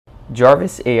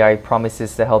Jarvis AI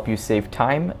promises to help you save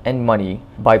time and money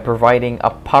by providing a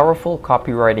powerful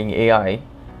copywriting AI,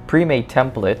 pre-made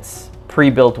templates,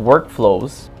 pre-built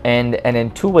workflows, and an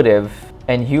intuitive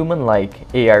and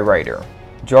human-like AI writer.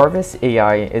 Jarvis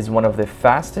AI is one of the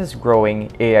fastest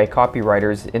growing AI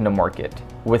copywriters in the market,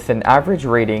 with an average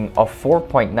rating of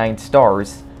 4.9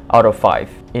 stars out of 5.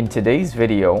 In today's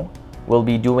video, we'll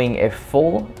be doing a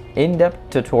full in-depth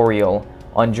tutorial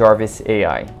on Jarvis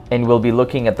AI, and we'll be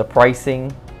looking at the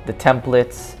pricing, the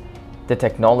templates, the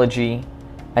technology,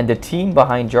 and the team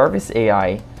behind Jarvis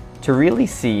AI to really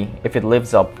see if it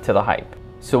lives up to the hype.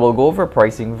 So we'll go over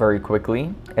pricing very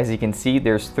quickly. As you can see,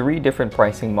 there's 3 different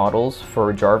pricing models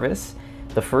for Jarvis.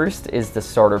 The first is the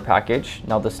starter package.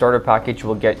 Now the starter package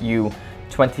will get you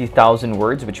 20,000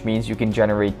 words, which means you can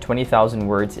generate 20,000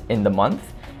 words in the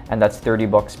month, and that's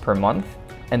 $30 per month.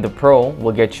 And the Pro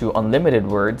will get you unlimited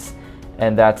words,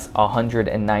 and that's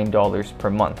 $109 per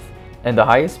month. And the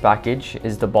highest package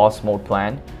is the Boss Mode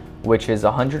plan, which is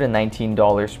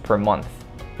 $119 per month.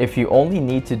 If you only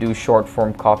need to do short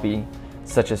form copy,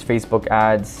 such as Facebook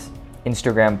ads,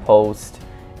 Instagram posts,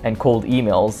 and cold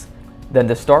emails, then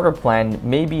the starter plan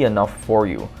may be enough for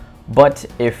you. But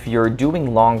if you're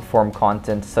doing long form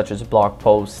content such as blog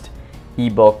posts,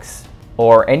 ebooks,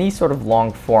 or any sort of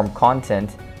long form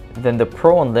content, then the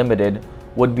Pro Unlimited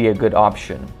would be a good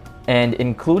option. And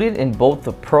included in both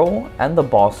the Pro and the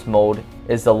Boss Mode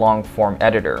is the long form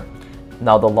editor.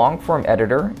 Now the long form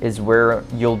editor is where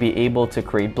you'll be able to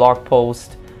create blog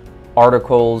posts,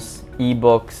 articles,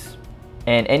 ebooks,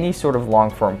 and any sort of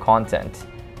long form content.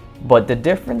 But the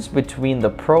difference between the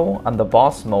Pro and the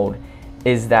Boss Mode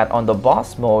is that on the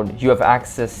Boss Mode, you have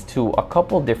access to a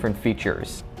couple different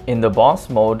features. In the Boss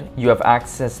Mode, you have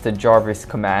access to Jarvis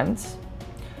Commands.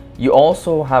 You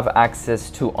also have access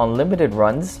to unlimited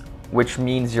runs, which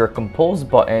means your compose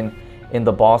button in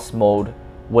the Boss Mode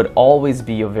would always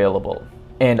be available.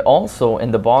 And also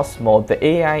in the Boss Mode, the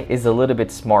AI is a little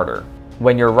bit smarter.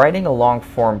 When you're writing a long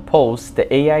form post,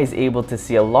 the AI is able to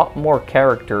see a lot more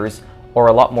characters or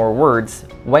a lot more words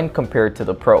when compared to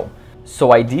the Pro.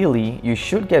 So ideally, you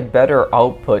should get better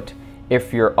output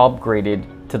if you're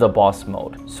upgraded to the Boss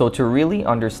Mode. So to really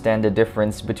understand the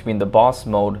difference between the Boss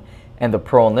Mode and the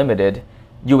Pro Unlimited,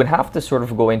 you would have to sort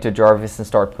of go into Jarvis and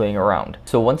start playing around.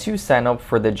 So once you sign up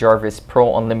for the Jarvis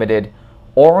Pro Unlimited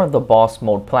or the Boss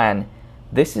Mode plan,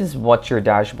 this is what your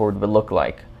dashboard will look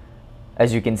like.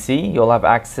 As you can see, you'll have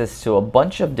access to a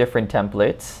bunch of different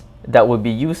templates that would be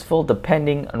useful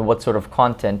depending on what sort of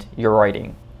content you're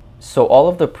writing. So all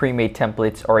of the pre-made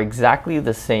templates are exactly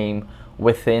the same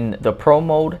within the Pro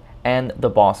Mode and the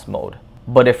Boss Mode.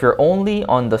 But if you're only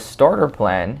on the starter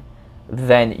plan,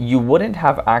 then you wouldn't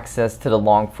have access to the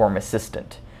long form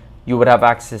assistant. You would have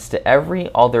access to every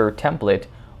other template,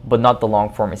 but not the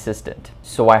long form assistant.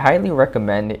 So I highly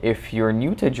recommend, if you're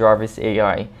new to Jarvis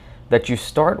AI, that you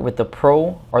start with the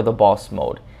Pro or the Boss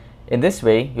Mode. In this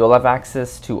way, you'll have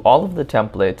access to all of the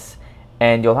templates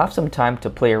and you'll have some time to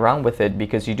play around with it,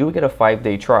 because you do get a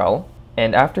 5-day trial.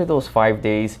 And after those 5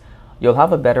 days, you'll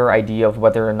have a better idea of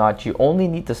whether or not you only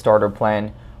need the starter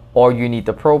plan, or you need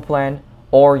the Pro plan,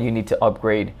 or you need to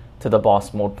upgrade to the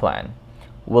Boss Mode plan.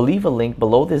 We'll leave a link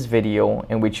below this video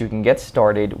in which you can get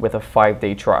started with a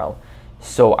 5-day trial.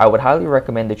 So I would highly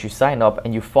recommend that you sign up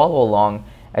and you follow along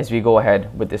as we go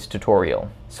ahead with this tutorial.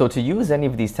 So to use any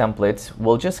of these templates,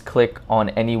 we'll just click on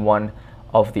any one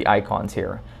of the icons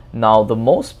here. Now the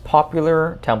most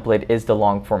popular template is the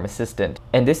long form assistant,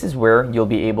 and this is where you'll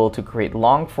be able to create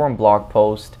long form blog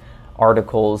posts,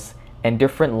 articles, and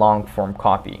different long form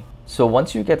copy. So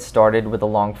once you get started with a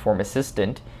long form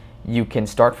assistant, you can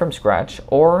start from scratch,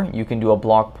 or you can do a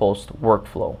blog post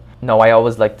workflow. Now I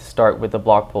always like to start with the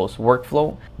blog post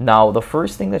workflow. Now the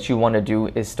first thing that you want to do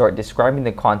is start describing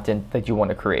the content that you want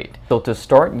to create. So to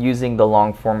start using the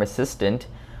long form assistant,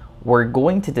 we're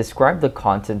going to describe the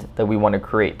content that we want to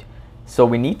create. So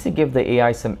we need to give the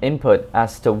AI some input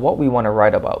as to what we want to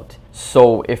write about.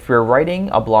 So if you're writing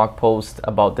a blog post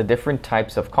about the different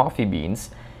types of coffee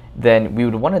beans, then we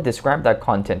would want to describe that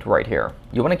content right here.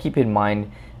 You want to keep in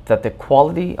mind that the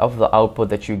quality of the output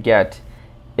that you get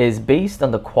is based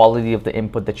on the quality of the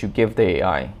input that you give the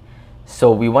AI. So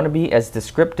we want to be as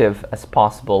descriptive as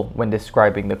possible when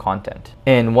describing the content.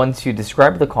 And once you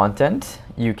describe the content,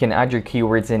 you can add your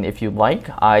keywords in if you'd like.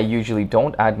 I usually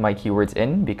don't add my keywords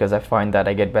in because I find that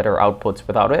I get better outputs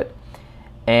without it.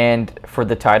 And for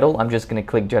the title, I'm just going to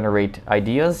click generate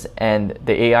ideas and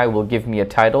the AI will give me a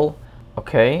title.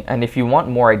 Okay, and if you want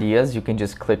more ideas, you can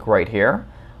just click right here.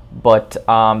 But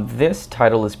this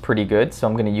title is pretty good, so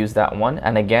I'm going to use that one.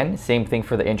 And again, same thing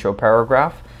for the intro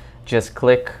paragraph. Just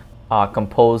click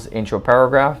compose intro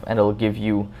paragraph, and it'll give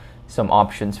you some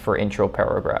options for intro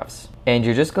paragraphs. And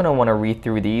you're just going to want to read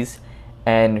through these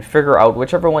and figure out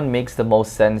whichever one makes the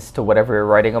most sense to whatever you're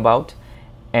writing about.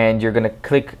 And you're going to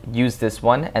click use this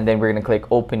one, and then we're going to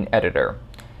click open editor.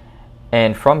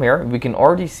 And from here, we can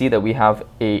already see that we have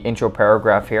a intro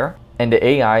paragraph here, and the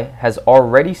AI has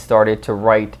already started to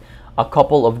write a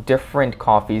couple of different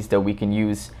copies that we can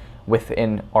use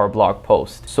within our blog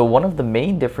post. So one of the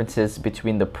main differences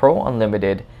between the Pro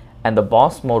Unlimited and the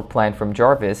Boss Mode plan from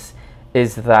Jarvis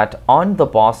is that on the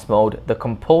Boss Mode, the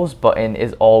Compose button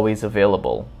is always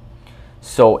available.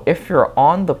 So if you're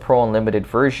on the Pro Unlimited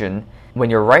version, when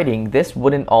you're writing, this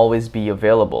wouldn't always be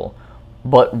available.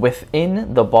 But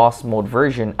within the Boss Mode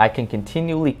version, I can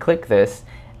continually click this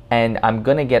and I'm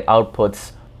gonna get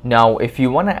outputs. Now, if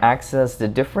you want to access the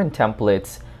different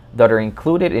templates that are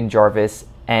included in Jarvis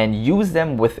and use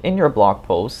them within your blog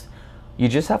post, you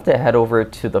just have to head over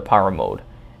to the Power Mode.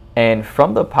 And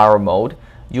from the Power Mode,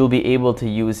 you'll be able to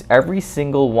use every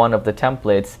single one of the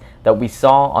templates that we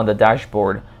saw on the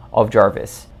dashboard of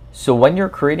Jarvis. So when you're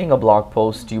creating a blog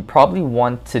post, you probably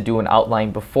want to do an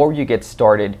outline before you get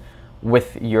started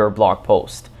with your blog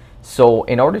post. So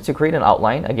in order to create an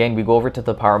outline, again, we go over to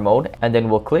the Power Mode and then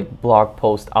we'll click Blog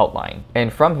Post Outline.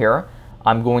 And from here,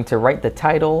 I'm going to write the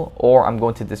title, or I'm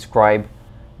going to describe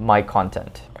my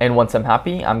content. And once I'm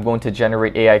happy, I'm going to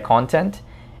generate AI content.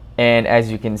 And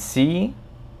as you can see,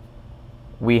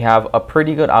 we have a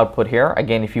pretty good output here.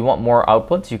 Again, if you want more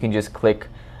outputs, you can just click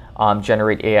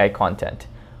Generate AI Content.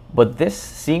 But this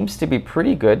seems to be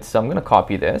pretty good, so I'm going to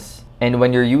copy this. And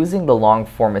when you're using the long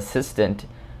form assistant,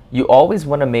 you always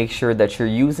want to make sure that you're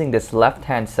using this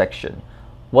left-hand section.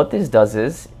 What this does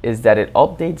is that it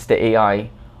updates the AI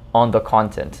on the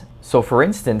content. So for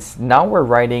instance, now we're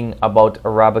writing about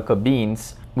Arabica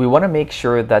beans. We want to make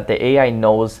sure that the AI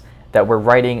knows that we're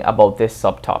writing about this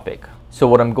subtopic. So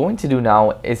what I'm going to do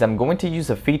now is I'm going to use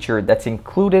a feature that's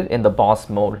included in the Boss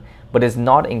Mode, but is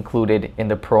not included in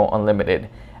the Pro Unlimited.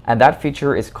 And that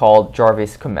feature is called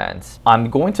Jarvis Commands. I'm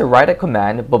going to write a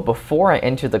command, but before I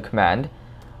enter the command,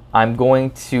 I'm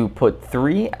going to put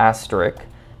 3 asterisks.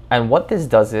 And what this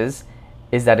does is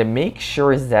that it makes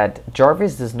sure that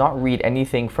Jarvis does not read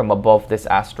anything from above this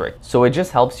asterisk. So it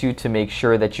just helps you to make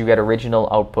sure that you get original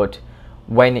output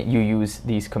when you use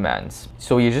these commands.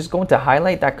 So you're just going to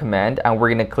highlight that command and we're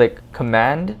going to click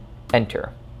Command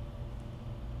Enter.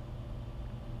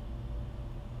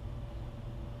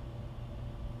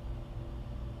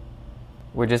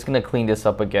 We're just going to clean this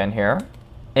up again here.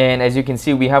 And as you can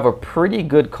see, we have a pretty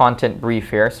good content brief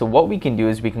here. So what we can do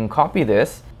is we can copy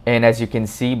this. And as you can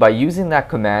see, by using that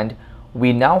command,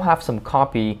 we now have some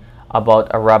copy about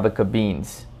Arabica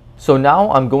beans. So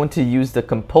now I'm going to use the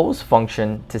compose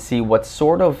function to see what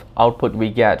sort of output we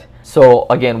get. So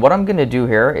again, what I'm going to do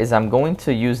here is I'm going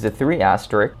to use the 3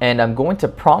 asterisks and I'm going to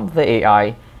prompt the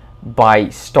AI by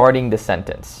starting the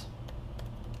sentence.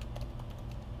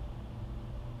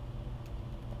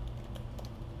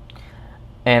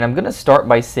 And I'm going to start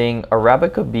by saying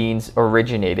Arabica beans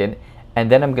originated,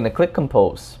 and then I'm going to click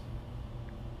compose.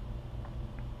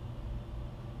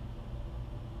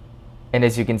 And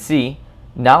as you can see,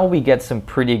 now we get some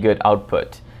pretty good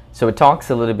output. So it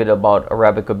talks a little bit about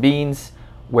Arabica beans,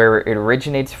 where it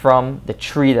originates from, the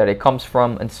tree that it comes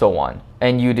from, and so on.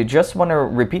 And you just want to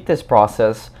repeat this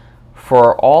process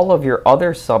for all of your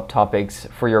other subtopics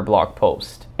for your blog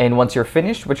post. And once you're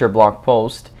finished with your blog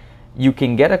post, you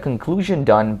can get a conclusion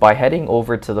done by heading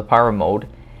over to the Power Mode.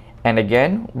 And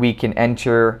again, we can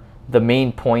enter the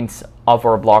main points of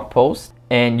our blog post,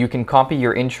 and you can copy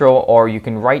your intro, or you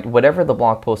can write whatever the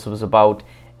blog post was about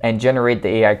and generate the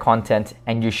AI content,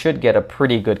 and you should get a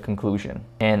pretty good conclusion.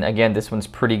 And again, this one's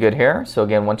pretty good here. So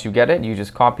again, once you get it, you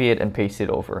just copy it and paste it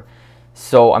over.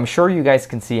 So I'm sure you guys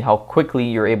can see how quickly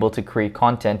you're able to create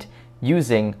content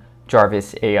using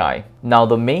Jarvis AI. Now,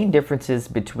 the main differences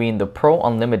between the Pro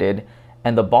Unlimited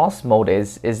and the Boss Mode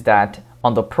is that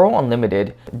on the Pro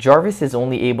Unlimited, Jarvis is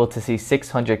only able to see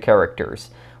 600 characters,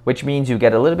 which means you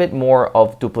get a little bit more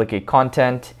of duplicate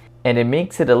content, and it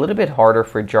makes it a little bit harder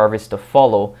for Jarvis to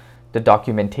follow the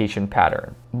documentation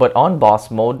pattern. But on Boss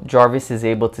Mode, Jarvis is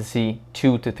able to see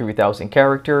 2,000 to 3,000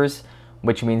 characters,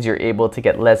 which means you're able to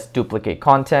get less duplicate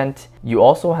content. You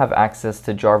also have access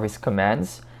to Jarvis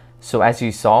Commands. So as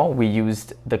you saw, we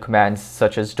used the commands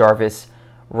such as Jarvis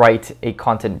write a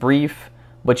content brief,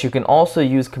 but you can also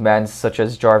use commands such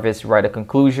as Jarvis write a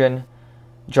conclusion,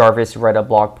 Jarvis write a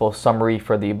blog post summary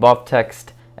for the above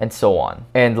text, and so on.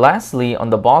 And lastly, on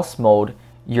the Boss Mode,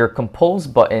 your compose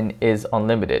button is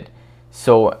unlimited.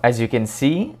 So as you can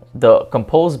see, the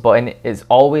compose button is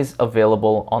always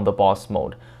available on the Boss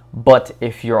Mode. But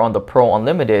if you're on the Pro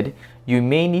Unlimited, you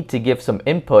may need to give some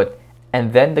input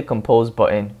and then the compose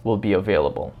button will be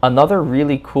available. Another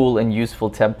really cool and useful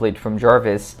template from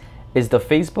Jarvis is the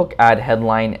Facebook ad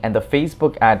headline and the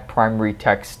Facebook ad primary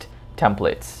text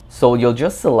templates. So you'll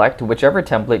just select whichever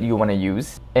template you want to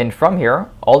use, and from here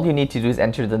all you need to do is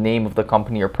enter the name of the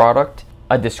company or product,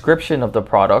 a description of the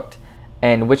product,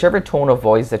 and whichever tone of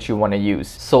voice that you want to use.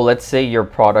 So let's say your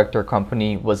product or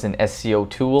company was an SEO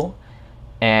tool,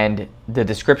 and the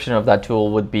description of that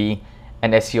tool would be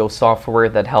an SEO software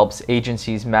that helps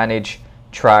agencies manage,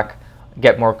 track,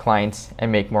 get more clients,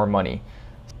 and make more money.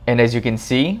 And as you can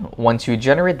see, once you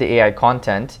generate the AI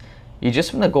content, you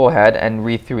just want to go ahead and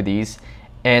read through these,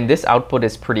 and this output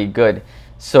is pretty good.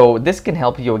 So this can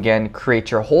help you again create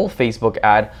your whole Facebook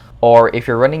ad, or if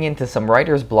you're running into some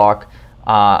writer's block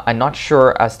and not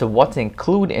sure as to what to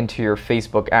include into your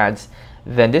Facebook ads,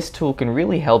 then this tool can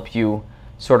really help you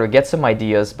sort of get some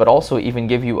ideas, but also even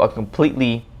give you a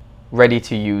completely ready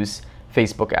to use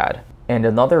Facebook ad. And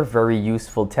another very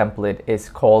useful template is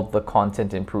called the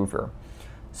Content Improver.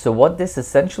 So what this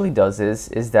essentially does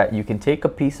is that you can take a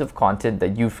piece of content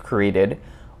that you've created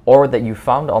or that you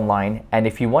found online, and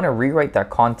if you want to rewrite that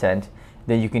content,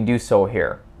 then you can do so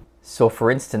here. So for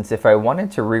instance, if I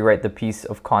wanted to rewrite the piece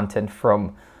of content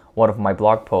from one of my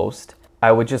blog posts,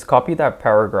 I would just copy that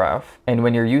paragraph, and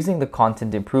when you're using the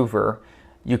Content Improver,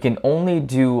 you can only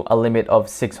do a limit of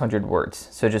 600 words.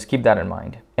 So just keep that in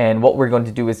mind. And what we're going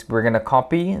to do is we're going to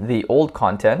copy the old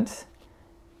content,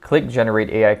 click Generate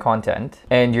AI Content,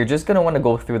 and you're just going to want to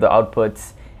go through the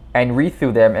outputs and read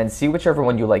through them and see whichever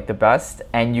one you like the best,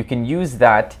 and you can use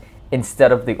that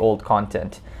instead of the old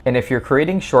content. And if you're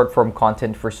creating short form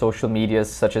content for social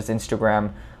medias such as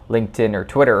Instagram, LinkedIn, or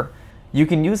Twitter, you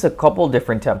can use a couple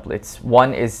different templates.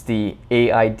 One is the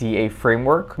AIDA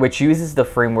framework, which uses the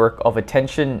framework of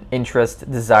attention,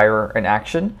 interest, desire, and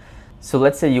action. So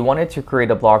let's say you wanted to create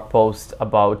a blog post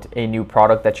about a new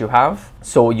product that you have.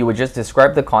 So you would just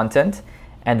describe the content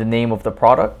and the name of the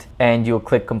product, and you'll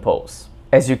click compose.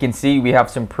 As you can see, we have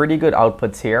some pretty good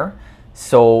outputs here.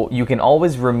 So you can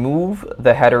always remove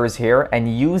the headers here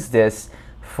and use this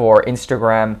for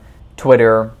Instagram,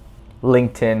 Twitter,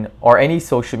 LinkedIn, or any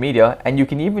social media, and you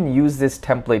can even use this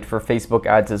template for Facebook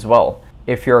ads as well.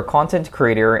 If you're a content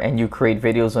creator and you create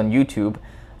videos on YouTube,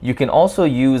 you can also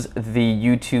use the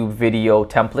YouTube video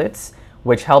templates,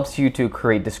 which helps you to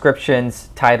create descriptions,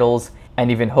 titles, and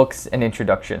even hooks and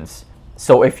introductions.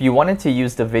 So if you wanted to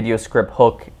use the video script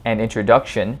hook and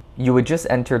introduction, you would just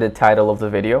enter the title of the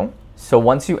video. So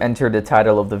once you enter the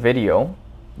title of the video,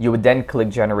 you would then click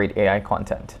Generate AI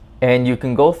Content. And you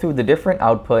can go through the different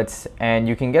outputs and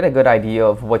you can get a good idea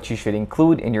of what you should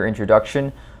include in your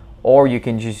introduction, or you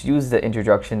can just use the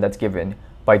introduction that's given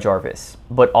by Jarvis.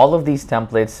 But all of these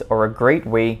templates are a great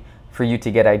way for you to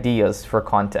get ideas for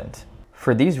content.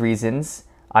 For these reasons,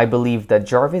 I believe that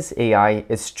Jarvis AI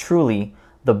is truly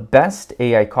the best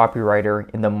AI copywriter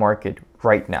in the market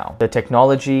right now. The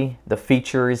technology, the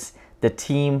features, the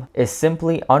team is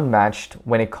simply unmatched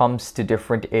when it comes to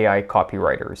different AI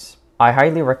copywriters. I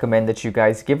highly recommend that you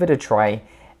guys give it a try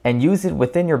and use it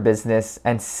within your business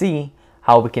and see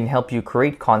how it can help you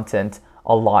create content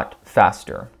a lot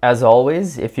faster. As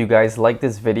always, if you guys like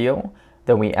this video,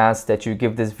 then we ask that you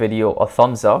give this video a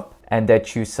thumbs up and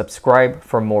that you subscribe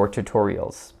for more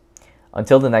tutorials.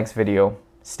 Until the next video,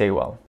 stay well.